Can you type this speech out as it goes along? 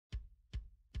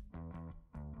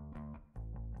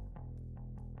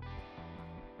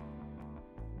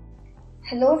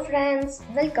Hello friends,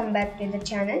 welcome back to the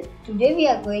channel. Today we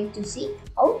are going to see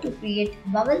how to create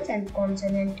vowels and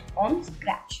consonant on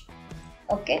Scratch.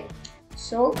 Okay,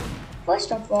 so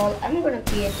first of all I'm going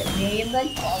to create a variable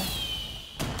called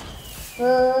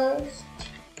first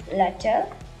letter.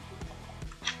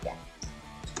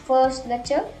 First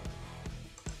letter.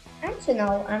 And so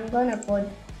now I'm going to put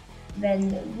when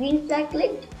the green flag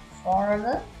clicked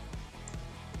forever.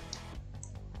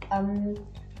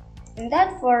 In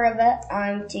that forever,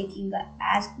 I'm taking the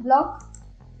ask block.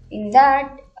 In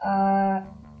that,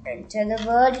 enter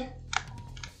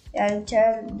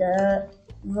the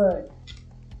word.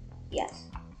 Yes.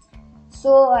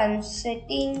 So I'm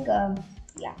setting,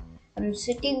 I'm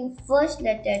setting first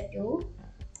letter to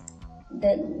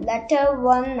the letter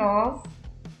 1 of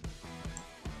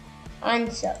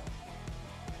answer.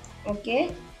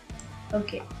 Okay.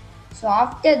 So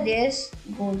after this,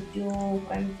 go to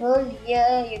control.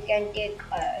 Here you can take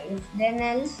if then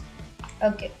else.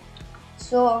 Okay,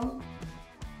 so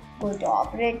go to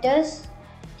operators,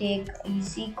 take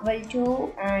is equal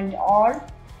to and or.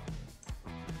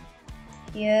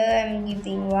 Here I'm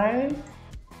giving 1.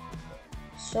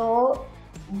 So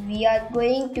we are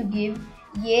going to give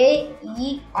A,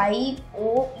 E, I,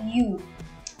 O, U.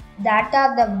 That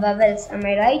are the vowels. Am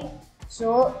I right?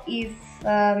 So if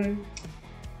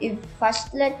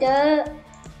first letter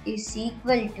is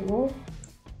equal to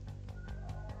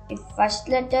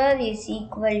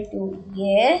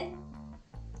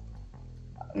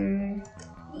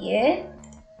A,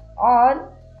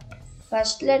 or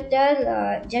first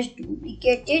letter just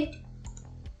duplicate it.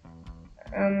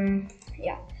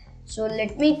 So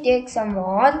let me take some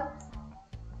more.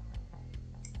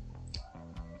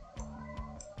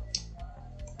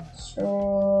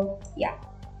 So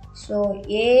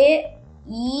A,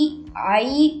 E,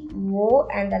 I, O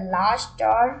and the last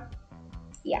are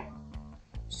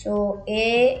so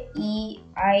A, E,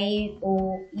 I,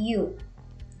 O, U.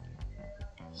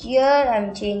 Here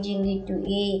I'm changing it to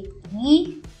A,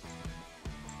 E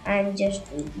and just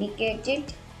duplicate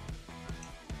it.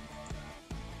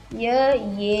 Here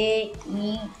A,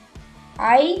 E,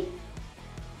 I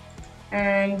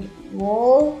and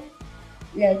O,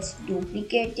 let's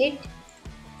duplicate it.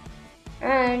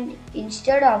 And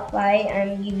instead of I,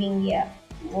 I'm giving here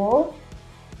O.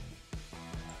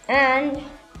 And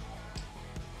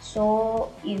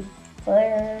so if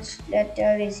first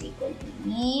letter is equal to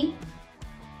E,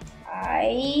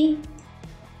 I,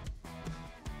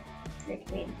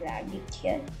 let me drag it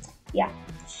here.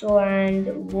 So and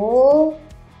O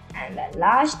and the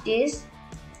last is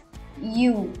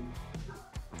U.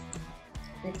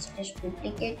 Let's just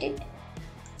duplicate it.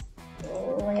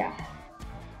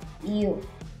 U.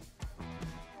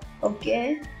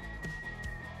 Okay.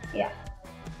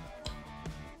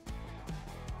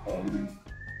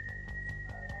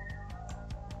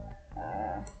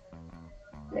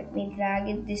 Let me drag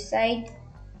it this side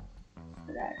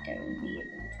so that I will be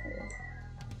able to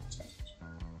just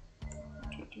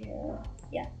put it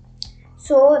here.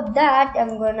 So that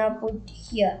I'm gonna put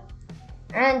here.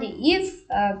 And if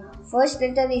first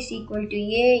letter is equal to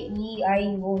A, E,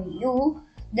 I, O, U,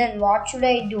 then what should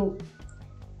I do?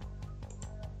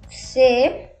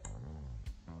 Say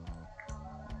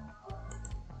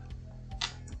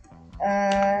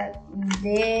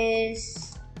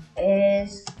this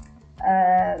is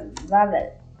a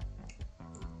vowel,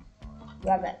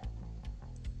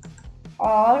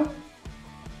 or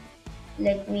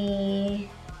let me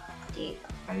take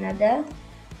another,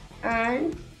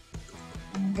 and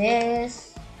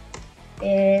this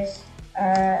is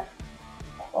a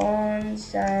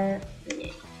consonant.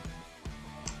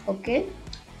 Okay,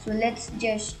 so let's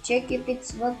just check if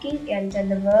it's working. Enter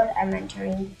the word. I'm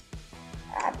entering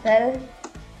apple.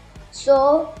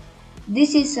 So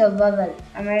this is a vowel.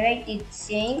 Am I right? It's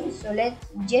saying. So let's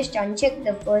just uncheck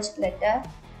the first letter.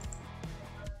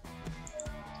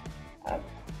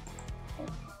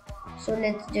 So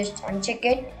let's just uncheck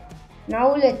it.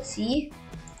 Now let's see.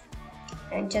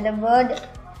 Enter the word.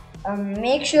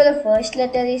 Make sure the first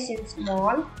letter is in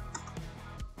small.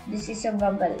 This is a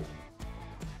vowel.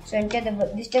 So enter the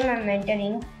word. This time I'm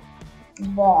entering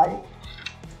ball.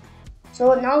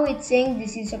 So now it's saying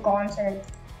this is a consonant.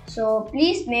 So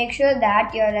please make sure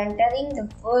that you are entering the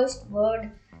first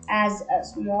word as a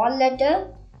small letter.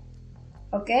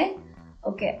 Okay.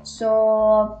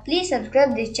 So please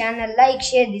subscribe this channel, like,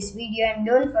 share this video, and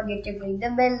don't forget to click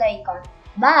the bell icon.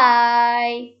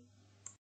 Bye.